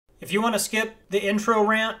If you want to skip the intro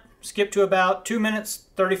rant, skip to about 2 minutes,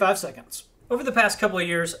 35 seconds. Over the past couple of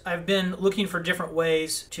years, I've been looking for different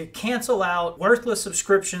ways to cancel out worthless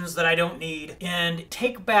subscriptions that I don't need and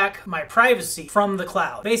take back my privacy from the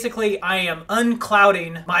cloud. Basically, I am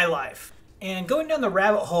unclouding my life. And going down the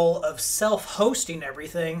rabbit hole of self-hosting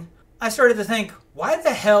everything, I started to think, why the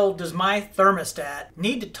hell does my thermostat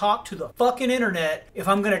need to talk to the fucking internet if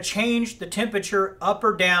I'm going to change the temperature up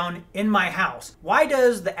or down in my house? Why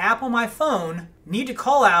does the app on my phone need to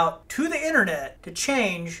call out to the internet to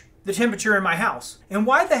change the temperature in my house? And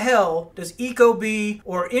why the hell does Ecobee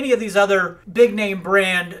or any of these other big name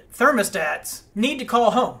brand thermostats need to call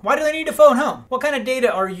home? Why do they need to phone home? What kind of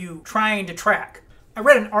data are you trying to track? I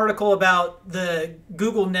read an article about the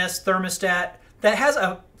Google Nest thermostat that has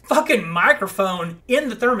a fucking microphone in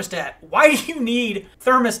the thermostat. Why do you need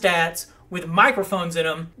thermostats with microphones in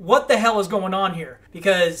them? What the hell is going on here?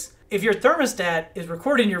 Because if your thermostat is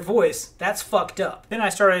recording your voice, that's fucked up. Then I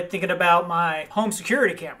started thinking about my home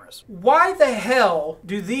security cameras. Why the hell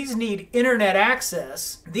do these need internet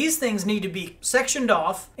access? These things need to be sectioned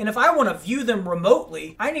off, and if I want to view them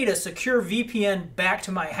remotely, I need a secure VPN back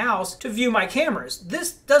to my house to view my cameras.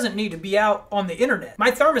 This doesn't need to be out on the internet. My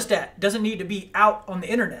thermostat doesn't need to be out on the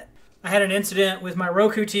internet. I had an incident with my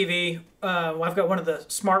Roku TV. I've got one of the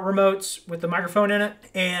smart remotes with the microphone in it,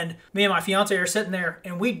 and me and my fiance are sitting there,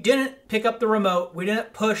 and we didn't pick up the remote. We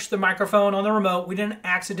didn't push the microphone on the remote. We didn't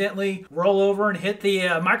accidentally roll over and hit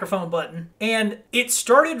the microphone button. And it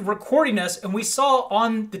started recording us, and we saw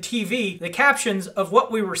on the TV the captions of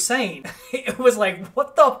what we were saying. It was like,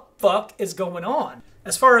 what the fuck is going on?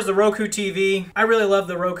 As far as the Roku TV, I really love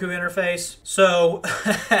the Roku interface. So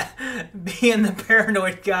being the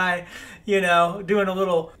paranoid guy, you know, doing a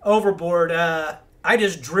little overboard, I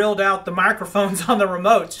just drilled out the microphones on the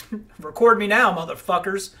remotes. Record me now,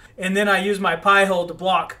 motherfuckers. And then I used my pie hole to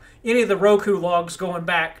block any of the Roku logs going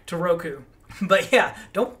back to Roku. But yeah,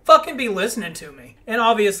 don't fucking be listening to me. And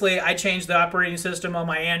obviously, I changed the operating system on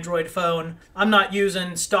my Android phone. I'm not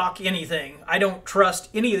using stock anything. I don't trust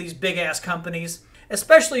any of these big-ass companies,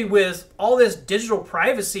 especially with all this digital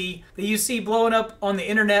privacy that you see blowing up on the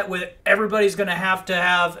internet with everybody's going to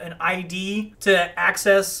have an ID to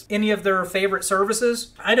access any of their favorite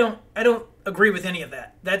services. I don't agree with any of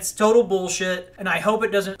that. That's total bullshit, and I hope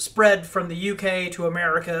it doesn't spread from the UK to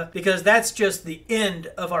America, because that's just the end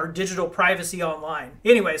of our digital privacy online.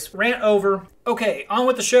 Anyways, rant over. Okay, on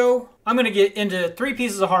with the show. I'm going to get into 3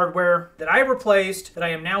 pieces of hardware that I replaced, that I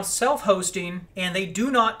am now self-hosting, and they do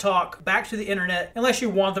not talk back to the internet unless you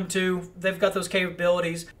want them to. They've got those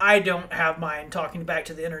capabilities. I don't have mine talking back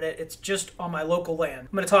to the internet. It's just on my local LAN. I'm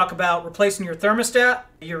going to talk about replacing your thermostat,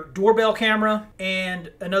 your doorbell camera,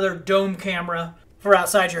 and another dome camera for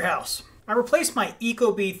outside your house. I replaced my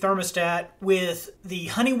Ecobee thermostat with the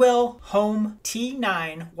Honeywell Home T9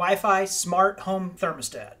 Wi-Fi smart home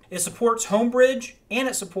thermostat. It supports Homebridge and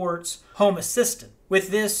it supports Home Assistant.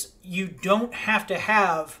 With this, you don't have to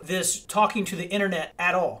have this talking to the internet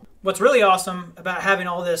at all. What's really awesome about having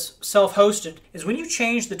all this self-hosted is when you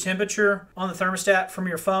change the temperature on the thermostat from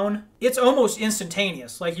your phone, it's almost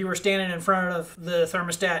instantaneous, like you were standing in front of the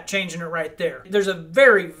thermostat changing it right there. There's a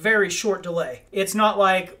very, very short delay. It's not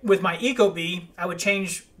like with my Ecobee, I would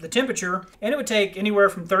change the temperature and it would take anywhere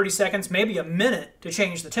from 30 seconds, maybe a minute to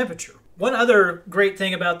change the temperature. One other great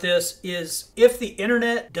thing about this is if the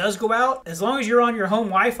internet does go out, as long as you're on your home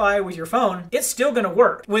Wi-Fi with your phone, it's still going to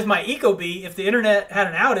work. With my Ecobee, if the internet had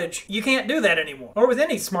an outage, you can't do that anymore. Or with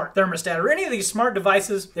any smart thermostat or any of these smart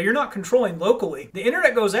devices that you're not controlling locally. The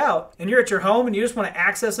internet goes out and you're at your home and you just want to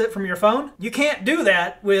access it from your phone. You can't do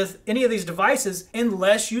that with any of these devices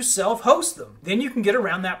unless you self-host them. Then you can get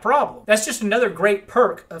around that problem. That's just another great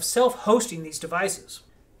perk of self-hosting these devices.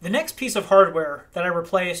 The next piece of hardware that I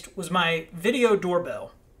replaced was my video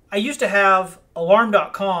doorbell. I used to have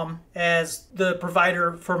Alarm.com as the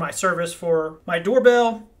provider for my service for my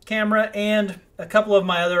doorbell camera and a couple of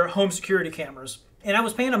my other home security cameras. And I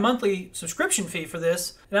was paying a monthly subscription fee for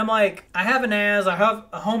this. And I'm like, I have a NAS, I have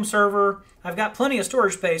a home server, I've got plenty of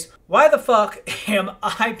storage space. Why the fuck am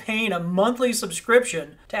I paying a monthly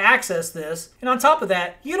subscription to access this? And on top of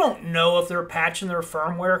that, you don't know if they're patching their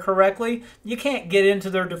firmware correctly. You can't get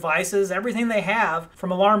into their devices. Everything they have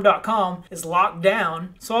from Alarm.com is locked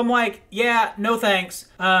down. So I'm like, yeah, no thanks.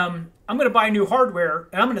 I'm going to buy new hardware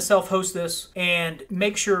and I'm going to self-host this and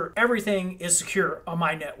make sure everything is secure on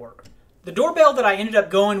my network. The doorbell that I ended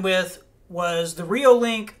up going with was the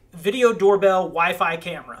Reolink Video Doorbell Wi-Fi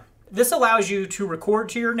camera. This allows you to record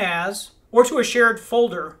to your NAS or to a shared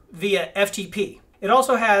folder via FTP. It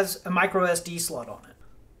also has a micro SD slot on it.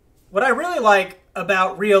 What I really like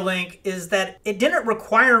about Reolink is that it didn't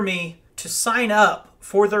require me to sign up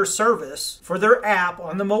for their service, for their app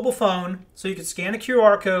on the mobile phone, so you could scan a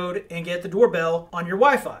QR code and get the doorbell on your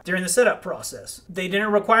Wi-Fi during the setup process. They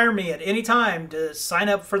didn't require me at any time to sign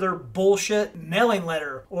up for their bullshit mailing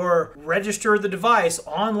letter or register the device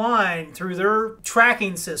online through their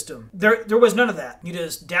tracking system. There was none of that. You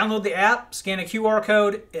just download the app, scan a QR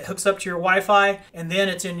code, it hooks up to your Wi-Fi, and then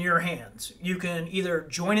it's in your hands. You can either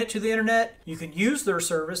join it to the internet, you can use their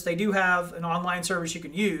service, they do have an online service you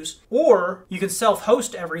can use, or you can self-host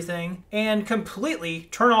everything and completely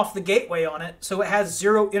turn off the gateway on it so it has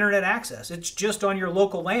zero internet access. It's just on your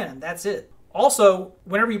local LAN. That's it. Also,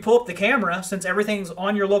 whenever you pull up the camera, since everything's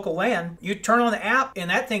on your local LAN, you turn on the app and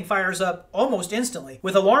that thing fires up almost instantly.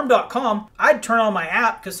 With Alarm.com, I'd turn on my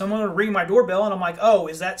app because someone would ring my doorbell and I'm like, oh,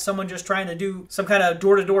 is that someone just trying to do some kind of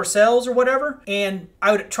door-to-door sales or whatever? And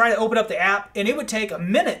I would try to open up the app and it would take a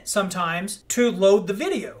minute sometimes to load the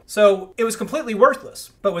video. So it was completely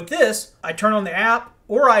worthless. But with this, I turn on the app,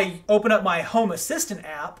 or I open up my Home Assistant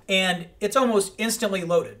app and it's almost instantly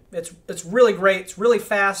loaded. It's really great, it's really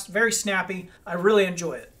fast, very snappy. I really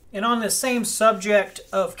enjoy it. And on the same subject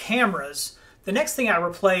of cameras, the next thing I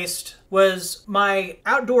replaced was my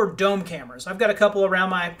outdoor dome cameras. I've got a couple around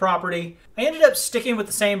my property. I ended up sticking with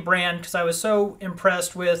the same brand because I was so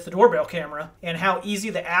impressed with the doorbell camera and how easy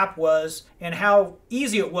the app was and how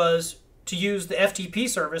easy it was to use the FTP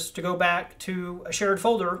service to go back to a shared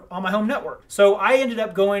folder on my home network. So I ended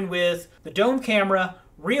up going with the dome camera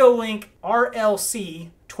Reolink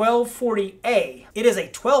RLC 1240A. It is a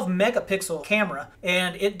 12 megapixel camera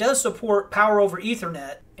and it does support power over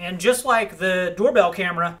Ethernet. And just like the doorbell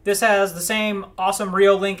camera, this has the same awesome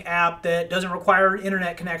Reolink app that doesn't require an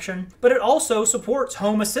internet connection, but it also supports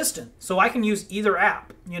Home Assistant. So I can use either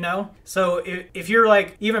app, you know? So if you're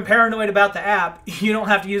like even paranoid about the app, you don't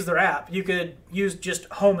have to use their app. You could use just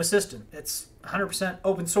Home Assistant. It's 100%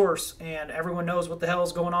 open source and everyone knows what the hell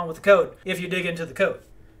is going on with the code if you dig into the code.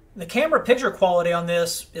 The camera picture quality on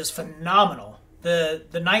this is phenomenal.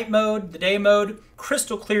 The night mode, the day mode,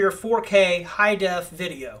 crystal clear 4K high def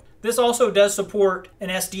video. This also does support an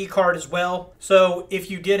SD card as well. So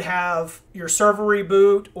if you did have your server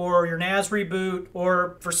reboot or your NAS reboot,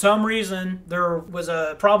 or for some reason there was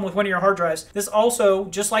a problem with one of your hard drives, this also,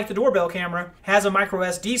 just like the doorbell camera, has a micro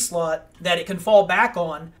SD slot that it can fall back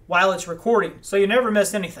on while it's recording. So you never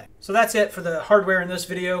miss anything. So that's it for the hardware in this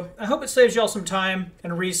video. I hope it saves y'all some time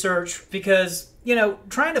and research because, you know,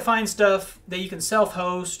 trying to find stuff that you can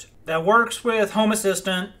self-host that works with Home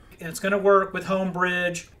Assistant, and it's going to work with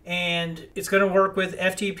Homebridge, and it's going to work with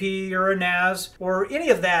FTP or a NAS or any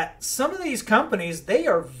of that. Some of these companies, they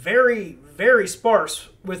are very, very sparse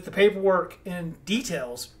with the paperwork and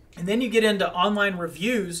details. And then you get into online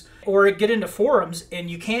reviews or get into forums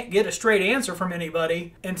and you can't get a straight answer from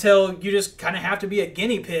anybody until you just kind of have to be a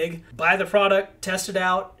guinea pig, buy the product, test it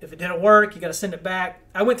out. If it didn't work, you got to send it back.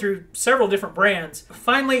 I went through several different brands.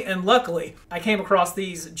 Finally and luckily, I came across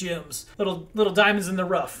these gems, little diamonds in the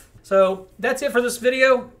rough. So that's it for this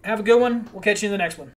video. Have a good one. We'll catch you in the next one.